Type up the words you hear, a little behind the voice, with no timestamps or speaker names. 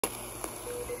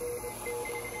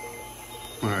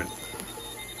All right,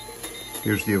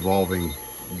 here's the evolving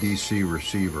DC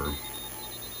receiver.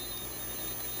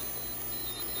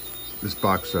 This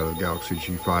box out of the Galaxy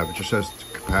G5, it just has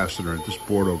the capacitor. This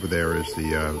board over there is the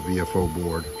VFO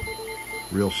board.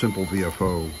 Real simple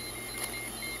VFO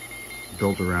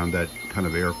built around that kind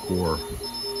of air core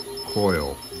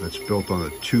coil that's built on a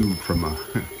tube from a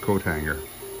coat hanger.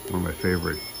 One of my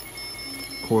favorite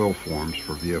coil forms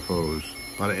for VFOs.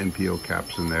 A lot of NPO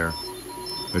caps in there,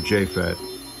 a JFET.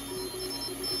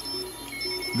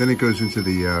 Then it goes into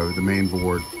the main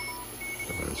board.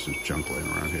 This is junk laying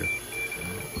around here.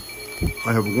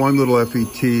 I have one little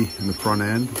FET in the front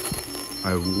end. I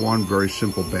have one very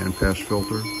simple bandpass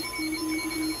filter,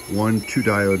 one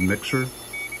 2-diode mixer,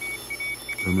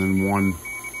 and then one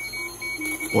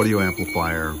audio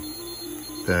amplifier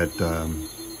that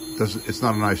it's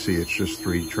not an IC, it's just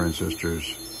 3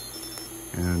 transistors.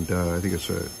 And I think it's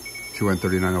a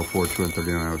 2N3904,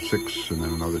 2N3906, and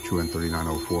then another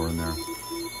 2N3904 in there.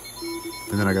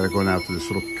 And then I got to go now to this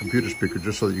little computer speaker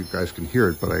just so that you guys can hear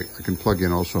it, but I can plug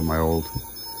in also my old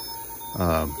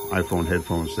iPhone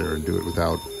headphones there and do it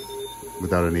without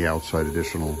any outside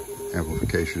additional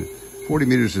amplification. 40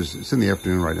 meters it's in the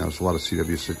afternoon right now. There's a lot of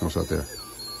CW signals out there.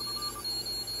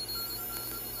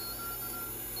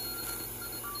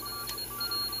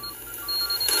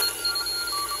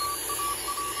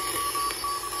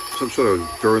 Some sort of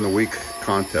during the week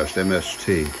contest,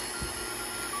 MST.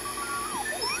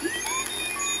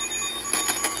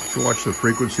 You can watch the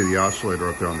frequency of the oscillator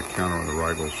up there on the counter on the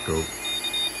Rigel scope.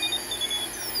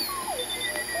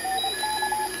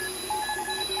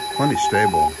 Plenty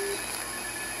stable.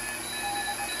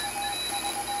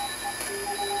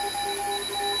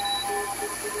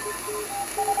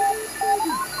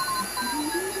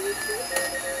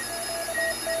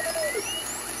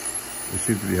 They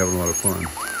seem to be having a lot of fun.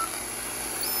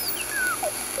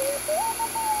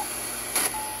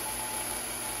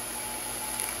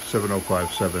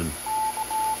 '7057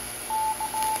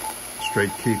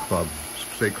 Straight Key Club,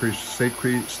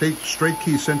 Straight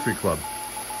Key Century Club.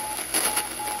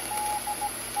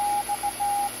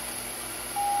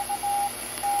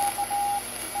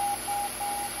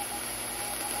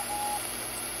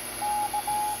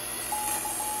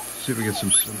 See if we get some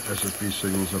SSB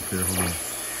signals up here. Hold on.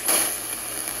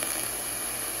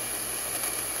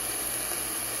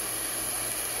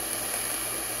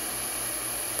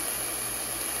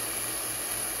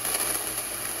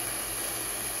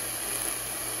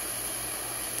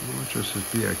 Much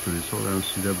SSB activity. It's all down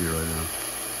CW right now.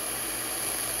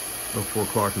 About 4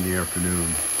 o'clock in the afternoon,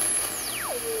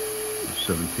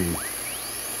 17th.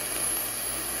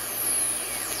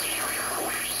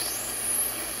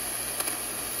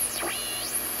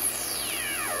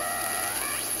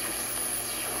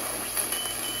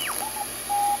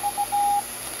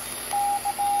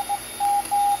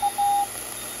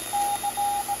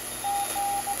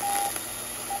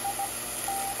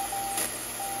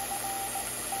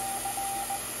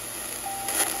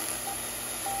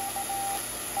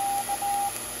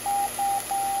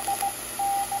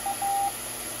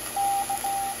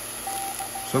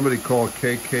 Somebody call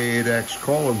KK4DAS.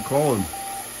 Call him.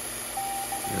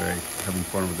 Yeah, having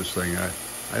fun with this thing. I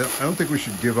don't think we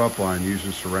should give up on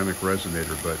using ceramic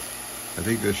resonator, but I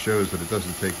think this shows that it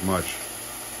doesn't take much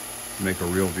to make a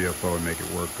real VFO and make it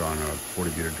work on a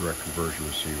 40 meter direct conversion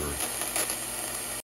receiver.